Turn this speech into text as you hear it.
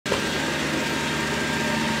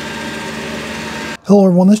Hello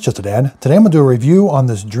everyone, this is just a dad. Today I'm going to do a review on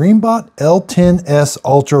this Dreametech L10S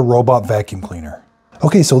Ultra Robot Vacuum Cleaner.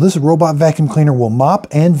 Okay, so this robot vacuum cleaner will mop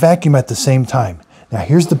and vacuum at the same time. Now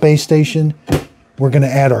here's the base station. We're going to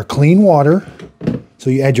add our clean water. So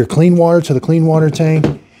you add your clean water to the clean water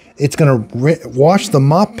tank. It's going to wash the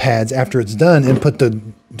mop pads after it's done and put the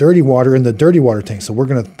dirty water in the dirty water tank. So we're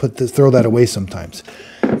going to throw that away sometimes.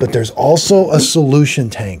 But there's also a solution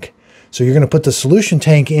tank. So you're going to put the solution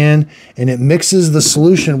tank in and it mixes the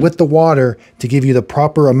solution with the water to give you the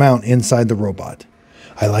proper amount inside the robot.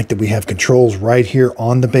 I like that we have controls right here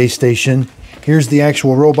on the base station. Here's the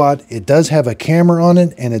actual robot. It does have a camera on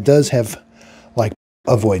it and it does have like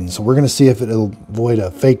avoidance. So we're going to see if it'll avoid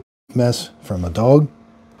a fake mess from a dog.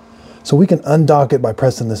 So we can undock it by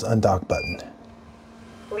pressing this undock button.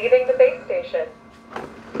 Leaving the base station.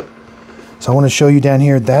 So I want to show you down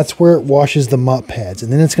here, that's where it washes the mop pads.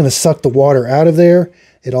 And then it's going to suck the water out of there.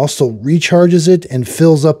 It also recharges it and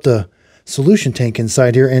fills up the solution tank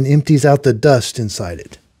inside here and empties out the dust inside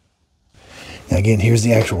it. Now again, here's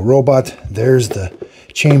the actual robot. There's the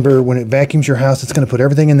chamber. When it vacuums your house, it's going to put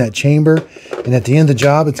everything in that chamber. And at the end of the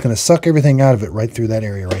job, it's going to suck everything out of it right through that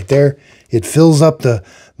area right there. It fills up the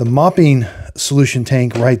mopping solution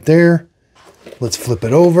tank right there. Let's flip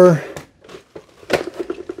it over.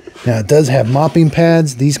 Now it does have mopping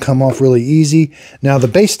pads. These come off really easy. Now the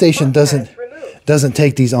base station doesn't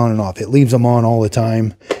take these on and off. It leaves them on all the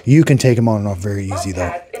time. You can take them on and off very easy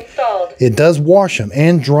though. It does wash them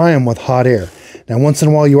and dry them with hot air. Now once in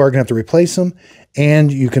a while you are going to have to replace them,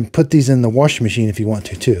 and you can put these in the washing machine if you want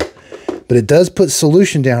to too. But it does put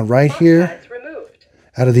solution down right here.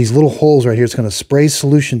 Out of these little holes right here, it's going to spray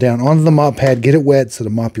solution down onto the mop pad, get it wet so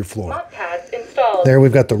to mop your floor. Mop pads installed. There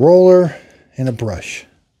we've got the roller and a brush.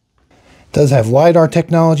 It does have LiDAR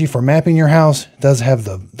technology for mapping your house. It does have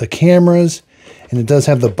the cameras, and it does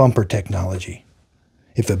have the bumper technology.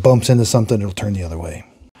 If it bumps into something, it'll turn the other way.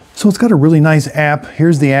 So it's got a really nice app.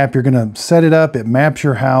 Here's the app. You're going to set it up. It maps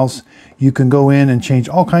your house. You can go in and change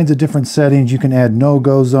all kinds of different settings. You can add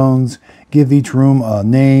no-go zones, give each room a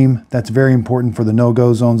name. That's very important for the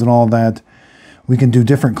no-go zones and all that. We can do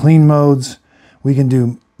different clean modes. We can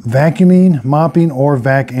do vacuuming, mopping, or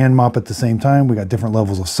vac and mop at the same time. We got different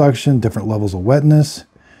levels of suction, different levels of wetness.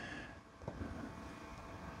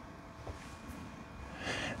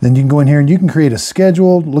 Then you can go in here and you can create a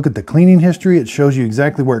schedule. Look at the cleaning history. It shows you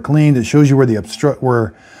exactly where it cleaned. It shows you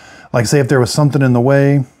where like say if there was something in the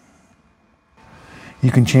way. You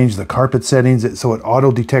can change the carpet settings so it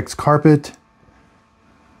auto detects carpet.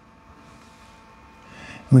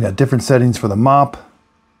 And we got different settings for the mop.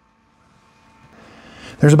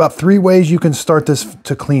 There's about 3 ways you can start this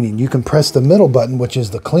to cleaning. You can press the middle button, which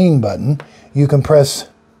is the clean button. You can press,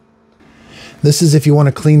 this is if you want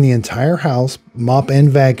to clean the entire house, mop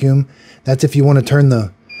and vacuum. That's if you want to turn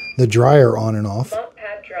the dryer on and off. Mop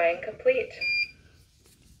pad drying complete.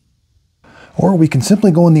 Or we can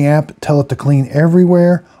simply go in the app, tell it to clean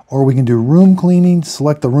everywhere, or we can do room cleaning,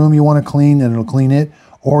 select the room you want to clean and it'll clean it,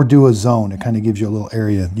 or do a zone. It kind of gives you a little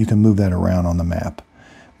area. You can move that around on the map.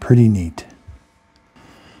 Pretty neat.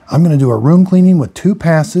 I'm going to do a room cleaning with 2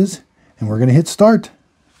 passes, and we're going to hit start.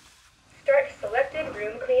 Start selected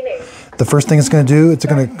room cleaning. The first thing it's going to do, it's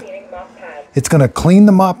going to clean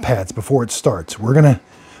the mop pads before it starts.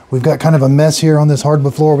 We've got kind of a mess here on this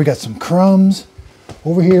hardwood floor. We got some crumbs.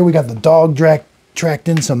 Over here, we got the dog tracked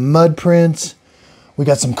in some mud prints. We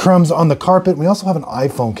got some crumbs on the carpet. We also have an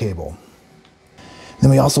iPhone cable.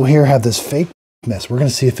 Then we also here have this fake mess. We're going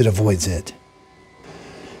to see if it avoids it.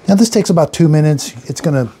 Now this takes about 2 minutes. It's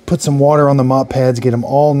going to put some water on the mop pads, get them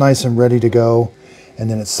all nice and ready to go, and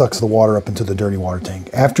then it sucks the water up into the dirty water tank.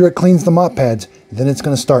 After it cleans the mop pads, then it's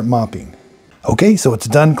going to start mopping. Okay, so it's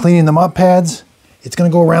done cleaning the mop pads. It's going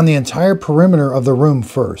to go around the entire perimeter of the room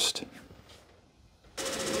first.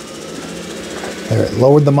 There, it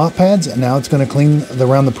lowered the mop pads, and now it's going to clean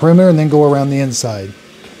around the perimeter and then go around the inside.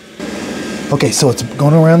 Okay, so it's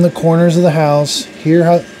going around the corners of the house.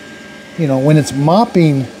 Here, you know, when it's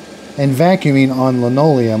mopping and vacuuming on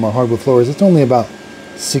linoleum or hardwood floors, it's only about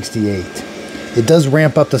 68. It does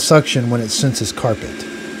ramp up the suction when it senses carpet.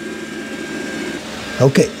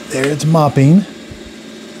 Okay, there it's mopping.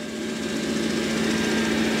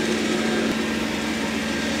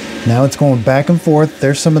 Now it's going back and forth.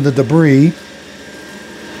 There's some of the debris.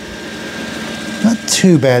 Not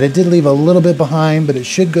too bad. It did leave a little bit behind, but it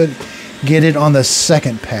should get it on the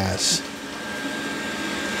second pass.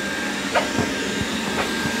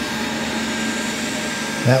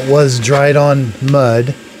 That was dried on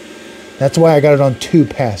mud. That's why I got it on 2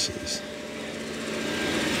 passes.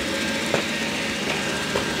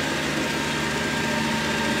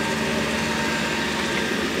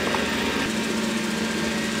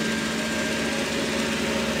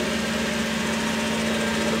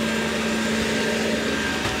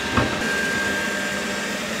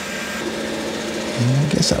 I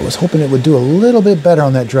guess I was hoping it would do a little bit better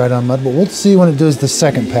on that dried on mud, but we'll see when it does the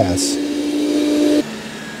second pass.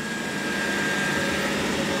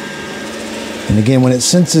 And again, when it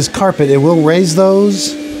senses carpet, it will raise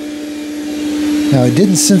those. Now, it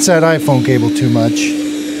didn't sense that iPhone cable too much.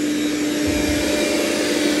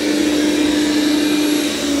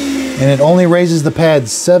 And it only raises the pad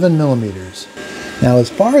 7 millimeters. Now, as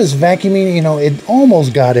far as vacuuming, you know, it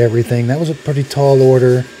almost got everything. That was a pretty tall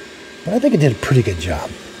order, but I think it did a pretty good job.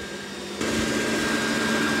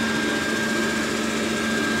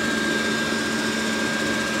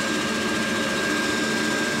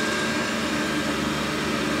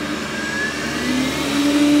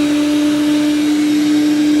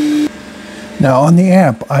 Now on the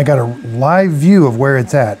app, I got a live view of where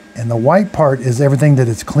it's at, and the white part is everything that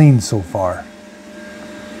it's cleaned so far.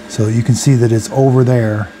 So you can see that it's over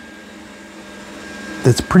there.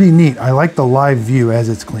 That's pretty neat. I like the live view as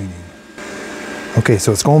it's cleaning. Okay,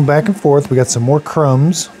 so it's going back and forth. We got some more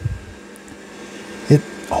crumbs. It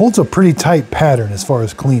holds a pretty tight pattern as far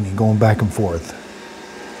as cleaning, going back and forth.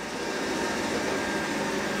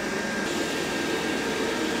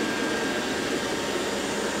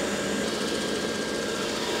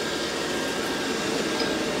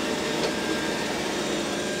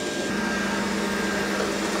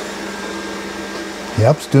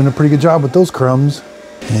 Yep, it's doing a pretty good job with those crumbs.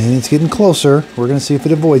 And it's getting closer. We're going to see if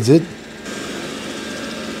it avoids it.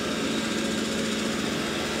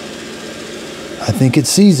 I think it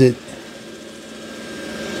sees it.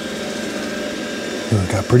 Ooh,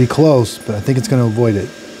 it got pretty close, but I think it's going to avoid it.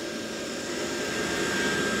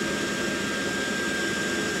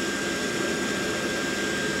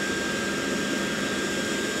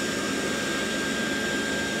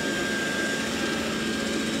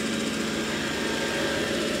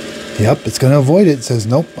 Yep, it's going to avoid it. It says,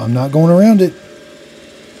 nope, I'm not going around it.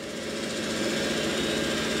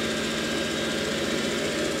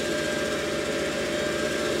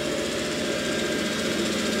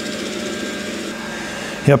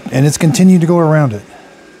 Yep, and it's continued to go around it.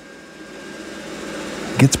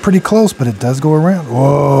 Gets pretty close, but it does go around.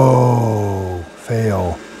 Whoa,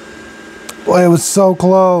 fail. Boy, it was so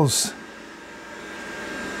close.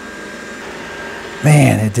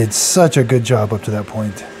 Man, it did such a good job up to that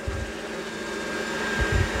point.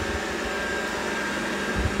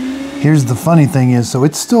 Here's the funny thing is, so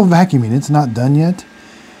it's still vacuuming. It's not done yet,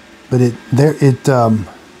 but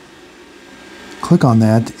click on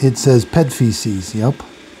that. It says pet feces. Yep,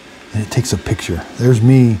 and it takes a picture. There's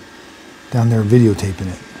me down there videotaping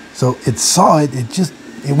it. So it saw it.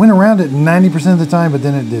 It went around it 90% of the time, but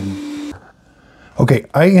then it didn't. Okay,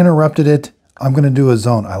 I interrupted it. I'm going to do a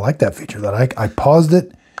zone. I like that feature that I paused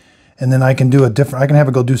it, and then I can do a different. I can have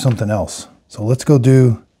it go do something else. So let's go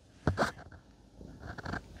do.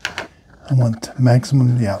 I want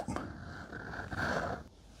maximum, yeah.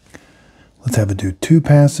 Let's have it do 2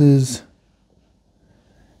 passes.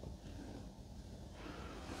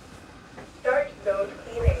 Start zone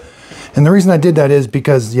cleaning. And the reason I did that is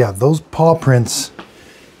because, yeah, those paw prints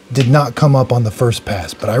did not come up on the first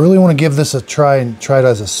pass, but I really want to give this a try and try it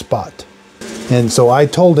as a spot. And so I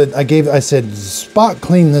told it, I said, spot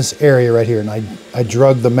clean this area right here. And I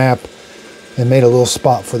drug the map and made a little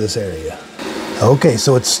spot for this area. Okay,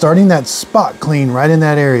 so it's starting that spot clean right in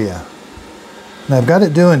that area. And I've got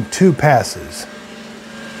it doing 2 passes.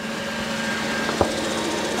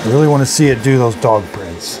 I really want to see it do those dog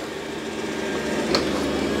prints.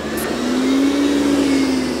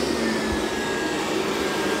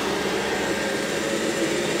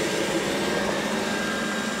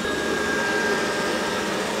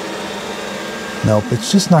 Nope,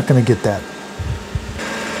 it's just not going to get that.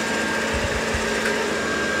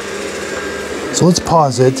 So let's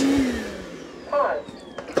pause it. Pause.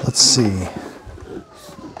 Let's see.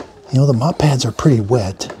 You know, the mop pads are pretty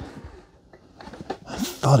wet. I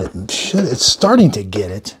thought it should. It's starting to get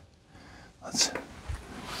it. Let's.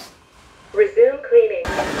 Resume cleaning.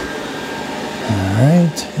 All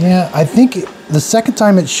right. Yeah, I think the second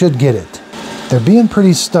time it should get it. They're being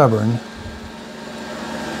pretty stubborn.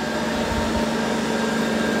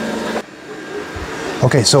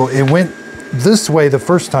 Okay, so it went this way the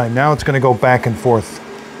first time. Now it's going to go back and forth.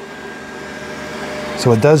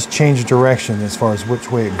 So it does change direction as far as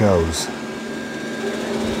which way it goes.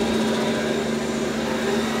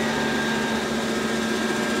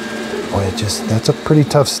 Boy, that's a pretty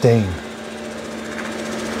tough stain.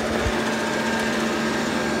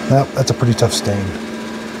 Well, that's a pretty tough stain.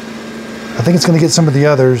 I think it's going to get some of the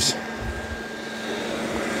others.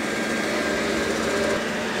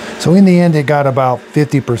 So in the end, it got about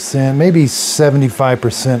 50%, maybe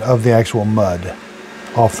 75% of the actual mud.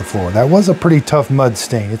 off the floor. That was a pretty tough mud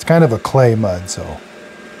stain. It's kind of a clay mud, so.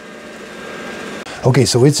 Okay,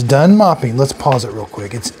 so it's done mopping. Let's pause it real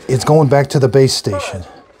quick. It's going back to the base station.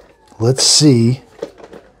 Let's see.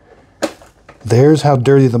 There's how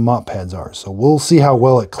dirty the mop pads are. So we'll see how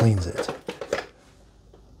well it cleans it.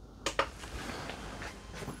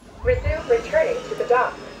 Resume returning to the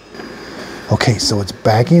dock. Okay, so it's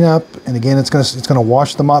backing up, and again, it's gonna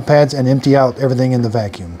wash the mop pads and empty out everything in the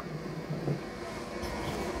vacuum.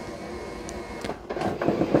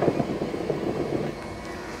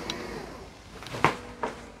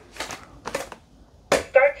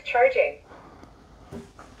 Start charging.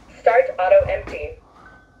 Start auto empty.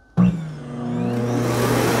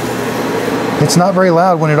 It's not very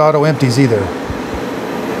loud when it auto empties either.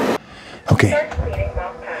 Okay, Start cleaning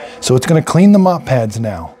mop pads. so it's gonna clean the mop pads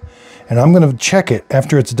now. And I'm gonna check it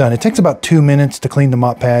after it's done. It takes about 2 minutes to clean the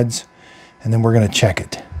mop pads, and then we're gonna check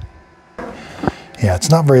it. Yeah, it's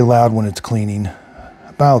not very loud when it's cleaning.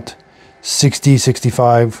 About 60,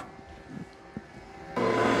 65.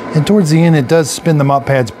 And towards the end, it does spin the mop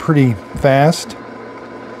pads pretty fast.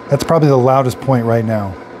 That's probably the loudest point right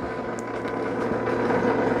now.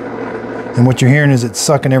 And what you're hearing is it's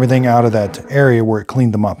sucking everything out of that area where it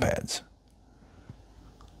cleaned the mop pads.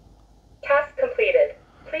 Task completed.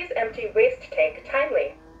 Please empty waste tank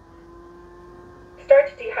timely.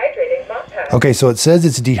 Start dehydrating mop pad. Okay, so it says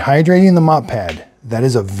it's dehydrating the mop pad. That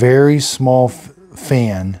is a very small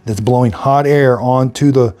fan that's blowing hot air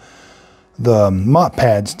onto the mop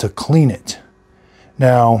pads to clean it.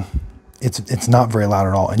 Now, it's not very loud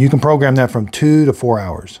at all. And you can program that from 2 to 4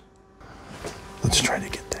 hours. Let's try to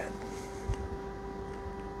get that.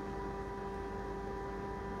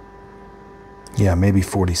 Yeah, maybe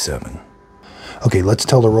 47. Okay, let's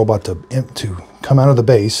tell the robot to come out of the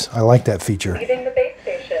base. I like that feature. Leaving the base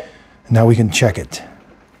station. Now we can check it.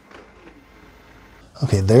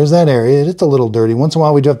 Okay, there's that area. It's a little dirty. Once in a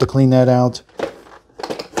while we do have to clean that out.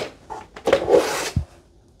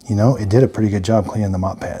 You know, it did a pretty good job cleaning the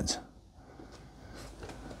mop pads.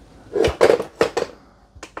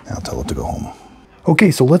 Now tell it to go home. Okay,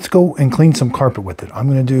 so let's go and clean some carpet with it. I'm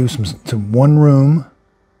going to do some one room.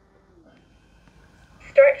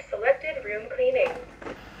 Start selected room cleaning.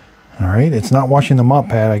 All right, it's not washing the mop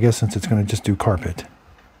pad, I guess, since it's going to just do carpet.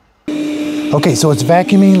 Okay, so it's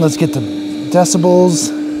vacuuming. Let's get the decibels.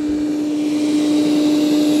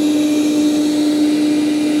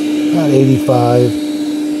 About 85.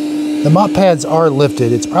 The mop pads are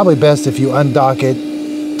lifted. It's probably best if you undock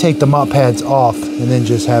it, take the mop pads off, and then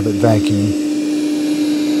just have it vacuum.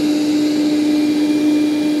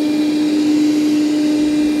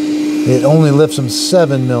 It only lifts them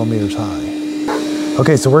 7 millimeters high.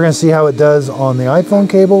 Okay, so we're gonna see how it does on the iPhone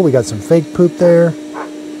cable. We got some fake poop there.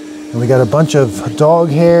 And we got a bunch of dog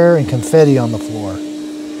hair and confetti on the floor.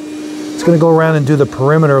 It's gonna go around and do the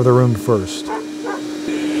perimeter of the room first.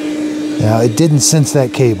 Now, it didn't sense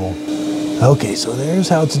that cable. Okay, so there's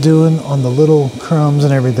how it's doing on the little crumbs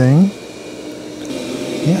and everything.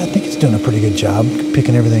 Yeah, I think it's doing a pretty good job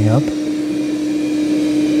picking everything up.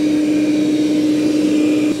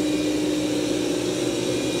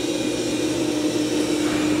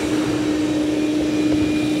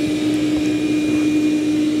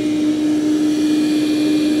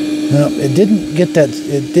 No, it didn't get that,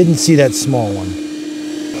 it didn't see that small one.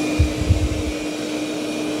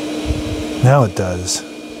 Now it does.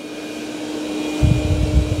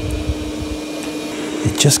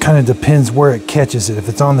 It just kind of depends where it catches it. If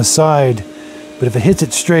it's on the side, but if it hits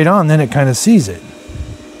it straight on, then it kind of sees it.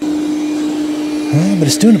 But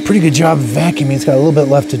it's doing a pretty good job of vacuuming. It's got a little bit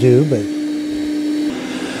left to do, but...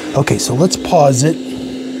 Okay, so let's pause it.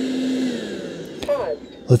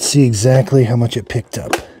 Let's see exactly how much it picked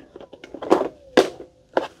up.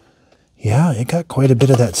 Yeah, it got quite a bit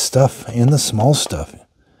of that stuff and the small stuff.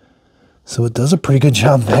 So it does a pretty good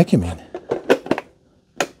job vacuuming.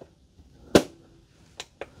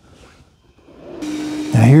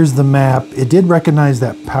 Now here's the map. It did recognize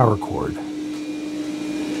that power cord.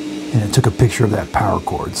 And it took a picture of that power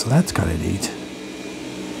cord, so that's kind of neat.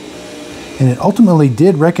 And it ultimately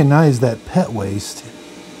did recognize that pet waste.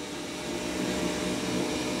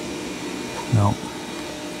 No.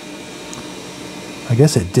 I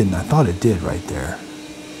guess it didn't. I thought it did right there.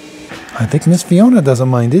 I think Miss Fiona doesn't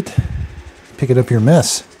mind it. Picking up your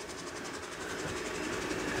mess.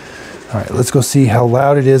 All right, let's go see how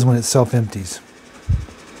loud it is when it self-empties.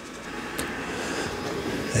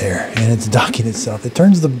 There, and it's docking itself. It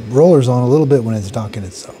turns the rollers on a little bit when it's docking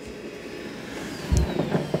itself.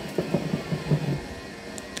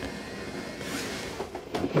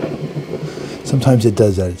 Sometimes it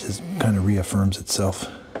does that. It just kind of reaffirms itself.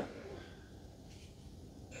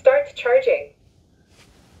 charging.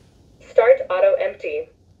 Start auto empty.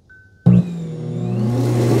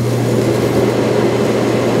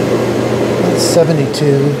 That's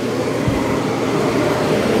 72.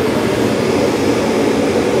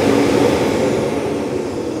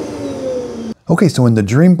 Okay, so in the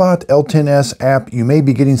Dreambot L10S app, you may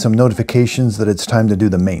be getting some notifications that it's time to do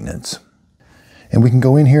the maintenance. And we can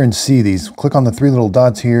go in here and see these. Click on the three little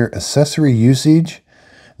dots here, accessory usage.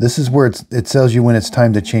 This is where it tells you when it's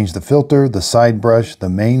time to change the filter, the side brush, the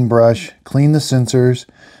main brush, clean the sensors,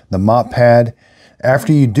 the mop pad.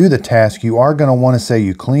 After you do the task, you are going to want to say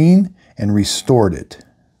you clean and restored it.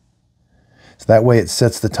 So that way it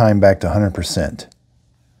sets the time back to 100%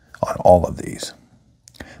 on all of these.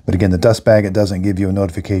 But again, the dust bag, it doesn't give you a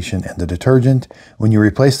notification. And the detergent, when you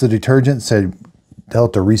replace the detergent, tell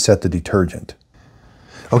it to reset the detergent.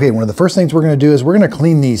 Okay, one of the first things we're going to do is we're going to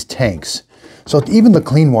clean these tanks. So even the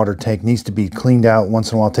clean water tank needs to be cleaned out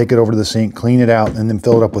once in a while. Take it over to the sink, clean it out, and then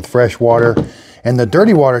fill it up with fresh water. And the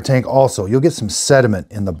dirty water tank also, you'll get some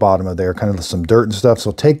sediment in the bottom of there, kind of some dirt and stuff.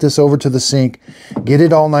 So take this over to the sink, get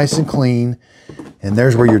it all nice and clean. And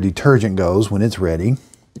there's where your detergent goes when it's ready.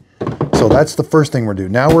 So that's the first thing we're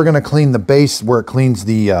doing. Now we're going to clean the base where it cleans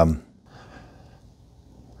the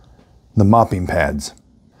mopping pads.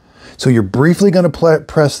 So you're briefly going to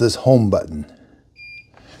press this home button.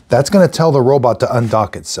 That's going to tell the robot to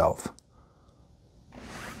undock itself.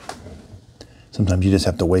 Sometimes you just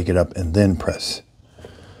have to wake it up and then press.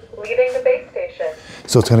 Leaving the base station.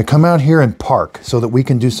 So it's going to come out here and park so that we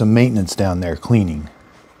can do some maintenance down there, cleaning.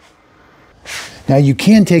 Now you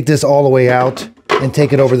can take this all the way out and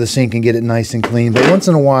take it over the sink and get it nice and clean. But once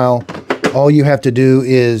in a while, all you have to do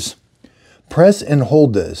is press and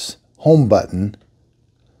hold this home button,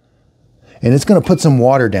 and it's going to put some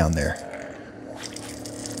water down there.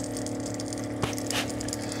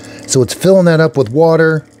 So it's filling that up with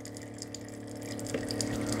water.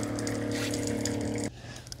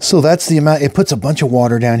 So that's the amount. It puts a bunch of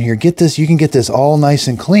water down here. Get this, you can get this all nice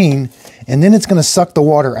and clean, and then it's going to suck the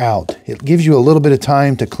water out. It gives you a little bit of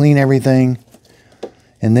time to clean everything,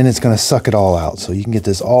 and then it's going to suck it all out. So you can get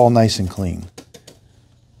this all nice and clean.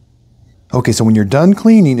 Okay, so when you're done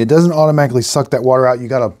cleaning, it doesn't automatically suck that water out. You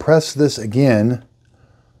got to press this again.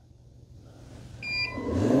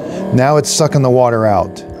 Now it's sucking the water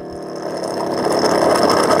out.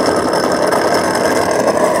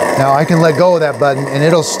 Now I can let go of that button and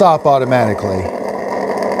it'll stop automatically.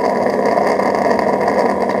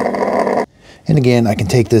 And again, I can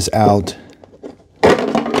take this out,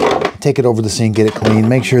 take it over the sink, get it clean,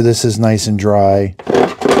 make sure this is nice and dry,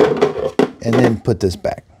 and then put this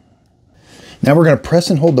back. Now we're going to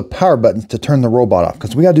press and hold the power buttons to turn the robot off,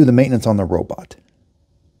 because we got to do the maintenance on the robot.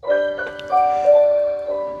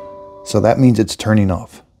 So that means it's turning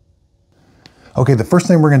off. Okay, the first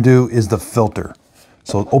thing we're going to do is the filter.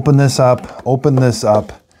 So open this up, open this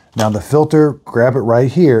up. Now the filter, grab it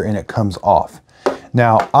right here and it comes off.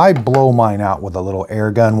 Now I blow mine out with a little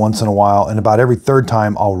air gun once in a while, and about every third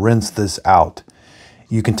time I'll rinse this out.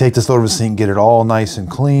 You can take this over to the sink, get it all nice and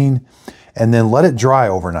clean, and then let it dry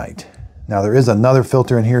overnight. Now there is another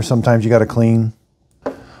filter in here sometimes you got to clean.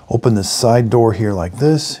 Open the side door here like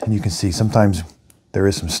this, and you can see sometimes there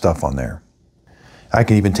is some stuff on there. I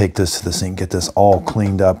can even take this to the sink, get this all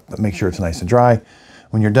cleaned up, but make sure it's nice and dry.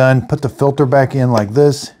 When you're done, put the filter back in like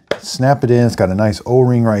this, snap it in. It's got a nice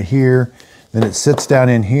O-ring right here. Then it sits down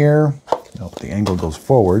in here. Oh, the angle goes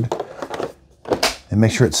forward. And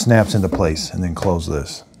make sure it snaps into place, and then close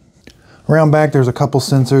this. Around back, there's a couple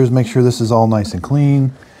sensors. Make sure this is all nice and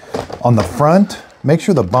clean. On the front, make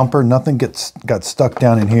sure the bumper, nothing got stuck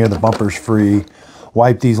down in here. The bumper's free.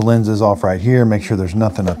 Wipe these lenses off right here. Make sure there's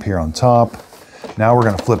nothing up here on top. Now we're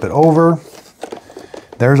going to flip it over.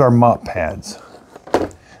 There's our mop pads.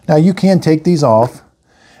 Now you can take these off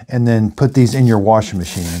and then put these in your washing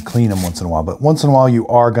machine and clean them once in a while. But once in a while you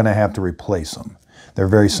are going to have to replace them. They're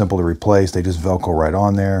very simple to replace. They just Velcro right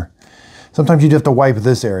on there. Sometimes you just have to wipe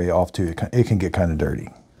this area off too. It can get kind of dirty.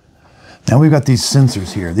 Now we've got these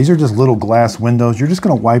sensors here. These are just little glass windows. You're just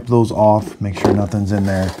going to wipe those off, make sure nothing's in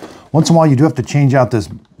there. Once in a while you do have to change out this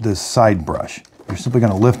side brush. You're simply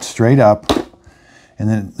going to lift straight up, and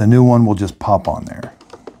then the new one will just pop on there.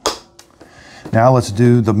 Now let's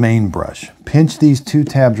do the main brush. Pinch these two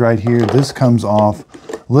tabs right here. This comes off.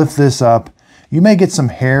 Lift this up. You may get some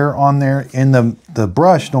hair on there. In the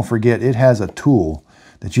brush, don't forget, it has a tool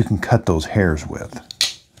that you can cut those hairs with.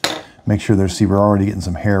 Make sure see, we're already getting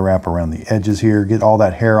some hair wrap around the edges here. Get all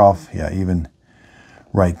that hair off. Yeah, even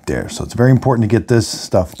right there. So it's very important to get this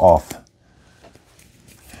stuff off.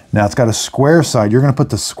 Now it's got a square side. You're going to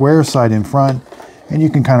put the square side in front, and you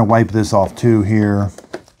can kind of wipe this off too here.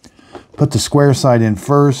 Put the square side in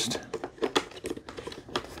first.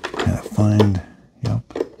 Kind of find, yep.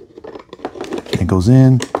 It goes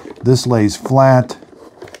in. This lays flat.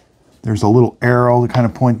 There's a little arrow to kind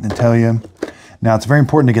of point and tell you. Now it's very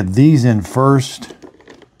important to get these in first.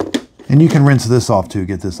 And you can rinse this off too,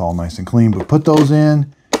 get this all nice and clean. But put those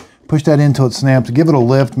in, push that in until it snaps. Give it a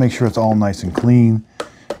lift, make sure it's all nice and clean.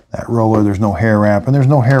 That roller, there's no hair wrap, and there's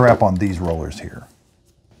no hair wrap on these rollers here.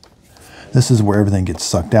 This is where everything gets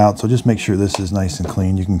sucked out, so just make sure this is nice and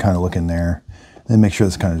clean. You can kind of look in there, then make sure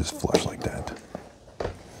it's kind of just flush like that.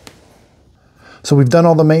 So we've done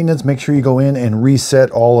all the maintenance. Make sure you go in and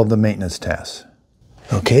reset all of the maintenance tasks.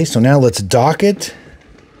 Okay, so now let's dock it.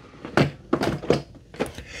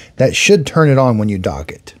 That should turn it on when you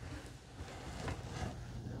dock it.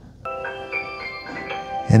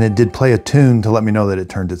 And it did play a tune to let me know that it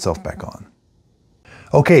turned itself back on.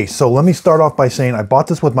 Okay, so let me start off by saying I bought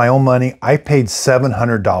this with my own money. I paid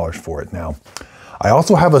 $700 for it now. I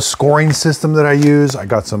also have a scoring system that I use. I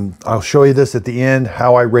got some, I'll show you this at the end,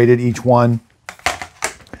 how I rated each one.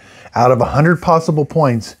 Out of 100 possible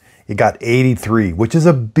points, it got 83, which is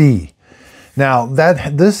a B. Now,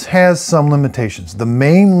 this has some limitations. The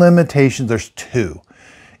main limitations, there's two.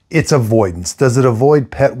 It's avoidance. Does it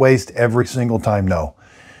avoid pet waste every single time? No.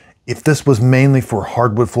 If this was mainly for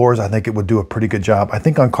hardwood floors, I think it would do a pretty good job. I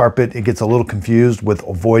think on carpet, it gets a little confused with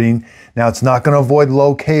avoiding. Now, it's not going to avoid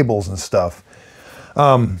low cables and stuff.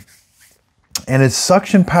 And its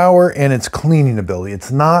suction power and its cleaning ability,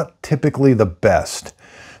 it's not typically the best.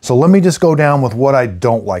 So let me just go down with what I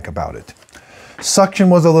don't like about it.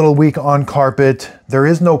 Suction was a little weak on carpet. There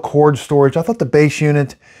is no cord storage. I thought the base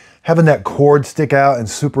unit, having that cord stick out and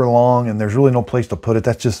super long, and there's really no place to put it.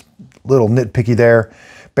 That's just a little nitpicky there.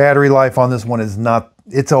 Battery life on this one is not,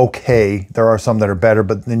 it's okay. There are some that are better,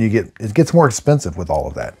 but then it gets more expensive with all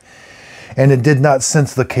of that. And it did not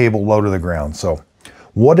sense the cable low to the ground. So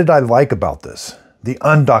what did I like about this? The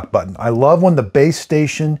undock button. I love when the base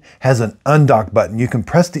station has an undock button. You can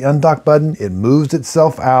press the undock button, it moves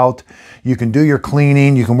itself out. You can do your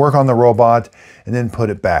cleaning, you can work on the robot, and then put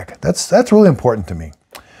it back. That's really important to me.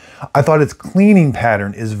 I thought its cleaning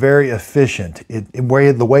pattern is very efficient. The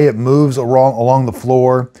way it moves along the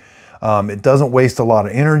floor, it doesn't waste a lot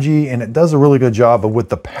of energy, and it does a really good job with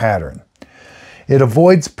the pattern. It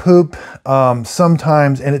avoids poop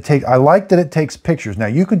sometimes, and I like that it takes pictures. Now,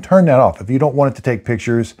 you can turn that off if you don't want it to take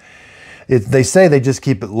pictures. They say they just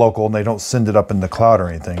keep it local and they don't send it up in the cloud or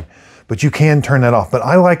anything, but you can turn that off. But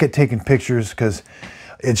I like it taking pictures because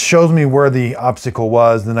it shows me where the obstacle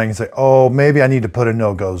was. Then I can say, oh, maybe I need to put a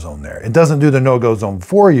no-go zone there. It doesn't do the no-go zone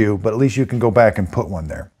for you, but at least you can go back and put one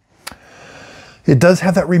there. It does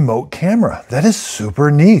have that remote camera. That is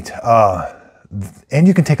super neat. And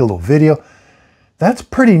you can take a little video. That's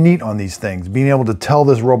pretty neat on these things, being able to tell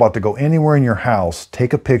this robot to go anywhere in your house,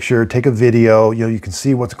 take a picture, take a video, you can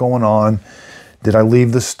see what's going on. Did I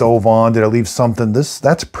leave the stove on? Did I leave something?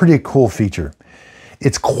 That's a pretty cool feature.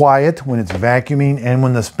 It's quiet when it's vacuuming and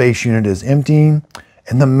when the space unit is emptying,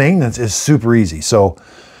 and the maintenance is super easy. So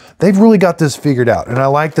they've really got this figured out. And I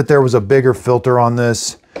like that there was a bigger filter on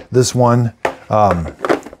this one.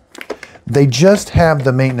 They just have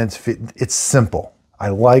the maintenance, it's simple. I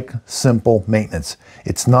like simple maintenance.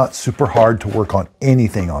 It's not super hard to work on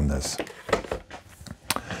anything on this.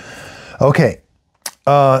 Okay,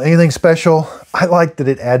 anything special? I like that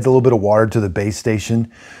it adds a little bit of water to the base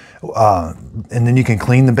station. And then you can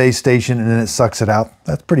clean the base station and then it sucks it out.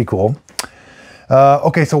 That's pretty cool.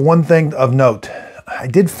 Okay, so one thing of note. I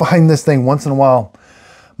did find this thing once in a while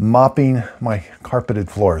mopping my carpeted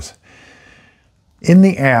floors. In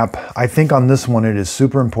the app, I think on this one, it is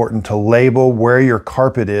super important to label where your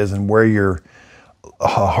carpet is and where your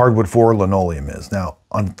hardwood floor linoleum is. Now,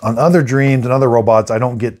 on other Dreams and other robots, I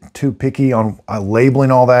don't get too picky on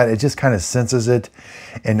labeling all that. It just kind of senses it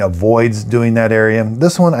and avoids doing that area.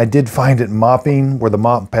 This one, I did find it mopping where the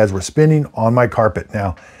mop pads were spinning on my carpet.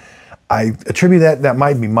 Now, I attribute that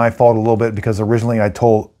might be my fault a little bit because originally I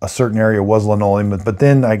told a certain area was linoleum, but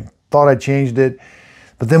then I thought I changed it.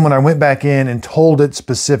 But then when I went back in and told it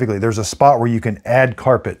specifically, there's a spot where you can add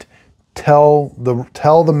carpet. Tell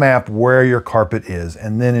the map where your carpet is,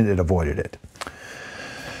 and then it avoided it.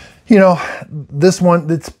 You know, this one,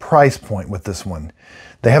 it's price point with this one.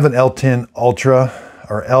 They have an L10 Ultra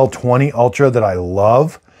or L20 Ultra that I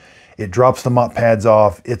love. It drops the mop pads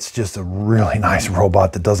off. It's just a really nice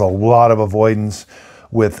robot that does a lot of avoidance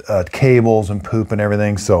with cables and poop and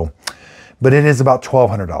everything. So. But it is about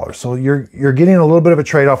 $1,200. So you're getting a little bit of a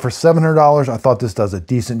trade-off for $700. I thought this does a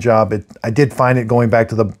decent job. I did find it going back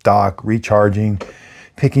to the dock, recharging,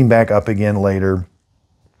 picking back up again later.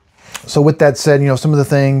 So with that said, you know, some of the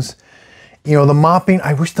things, You know, the mopping,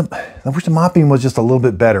 I wish the mopping was just a little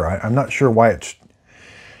bit better. I'm not sure why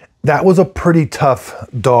that was a pretty tough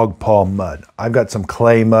dog paw mud. I've got some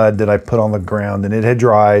clay mud that I put on the ground and it had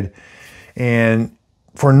dried. And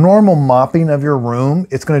for normal mopping of your room,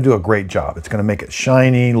 it's going to do a great job. It's going to make it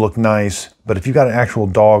shiny, look nice. But if you've got an actual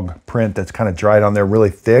dog print that's kind of dried on there really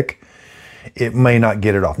thick, it may not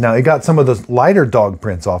get it off. Now, it got some of the lighter dog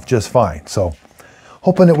prints off just fine. So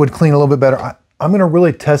hoping it would clean a little bit better. I'm going to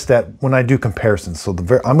really test that when I do comparisons. So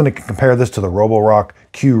I'm going to compare this to the Roborock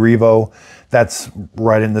Q Revo. That's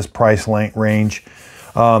right in this price range.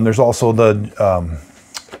 There's also the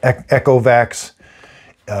Echovax.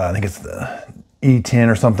 I think it's the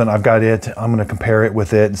E10 or something. I've got it. I'm going to compare it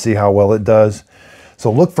with it and see how well it does.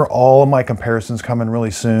 So look for all of my comparisons coming really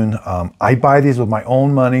soon. I buy these with my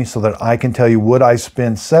own money so that I can tell you, would I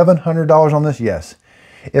spend $700 on this? Yes.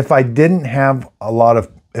 If I didn't have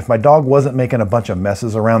if my dog wasn't making a bunch of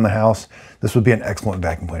messes around the house, this would be an excellent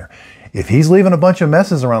vacuum cleaner. If he's leaving a bunch of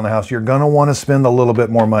messes around the house, you're going to want to spend a little bit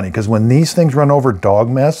more money, because when these things run over dog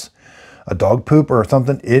mess, a dog poop or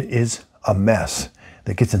something, it is a mess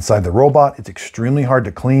that gets inside the robot. It's extremely hard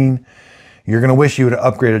to clean. You're going to wish you would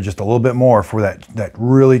have upgraded just a little bit more for that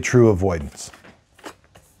really true avoidance.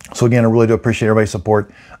 So again, I really do appreciate everybody's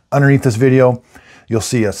support. Underneath this video, you'll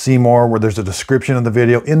see a see more where there's a description of the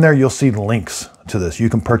video. In there, you'll see the links to this. You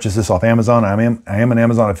can purchase this off Amazon. I am an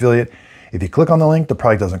Amazon affiliate. If you click on the link, the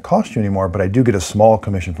product doesn't cost you anymore, but I do get a small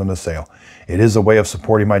commission from the sale. It is a way of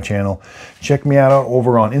supporting my channel. Check me out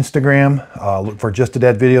over on Instagram. Look for Just a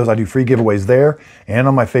Dad videos. I do free giveaways there and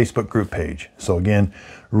on my Facebook group page. So again,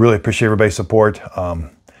 really appreciate everybody's support.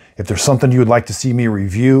 If there's something you would like to see me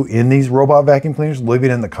review in these robot vacuum cleaners, leave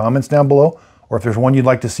it in the comments down below. Or if there's one you'd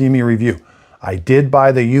like to see me review. I did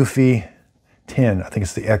buy the Eufy 10. I think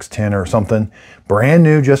it's the X10 or something. Brand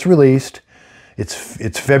new, just released.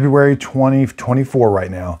 It's February 2024 right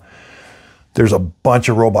now. There's a bunch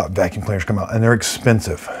of robot vacuum cleaners come out and they're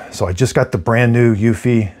expensive. So I just got the brand new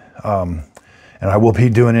Eufy and I will be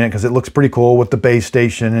doing it because it looks pretty cool with the base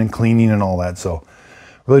station and cleaning and all that. So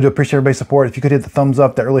really do appreciate everybody's support. If you could hit the thumbs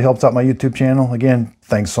up, that really helps out my YouTube channel. Again,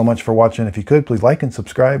 thanks so much for watching. If you could, please like and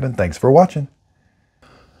subscribe, and thanks for watching.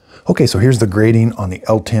 Okay, so here's the grading on the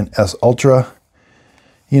L10S Ultra.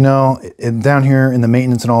 You know, down here in the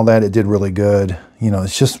maintenance and all that, it did really good. You know,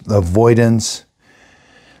 it's just the avoidance.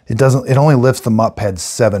 It only lifts the mop pad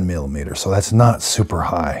 7 millimeters, so that's not super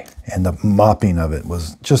high. And the mopping of it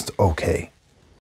was just okay.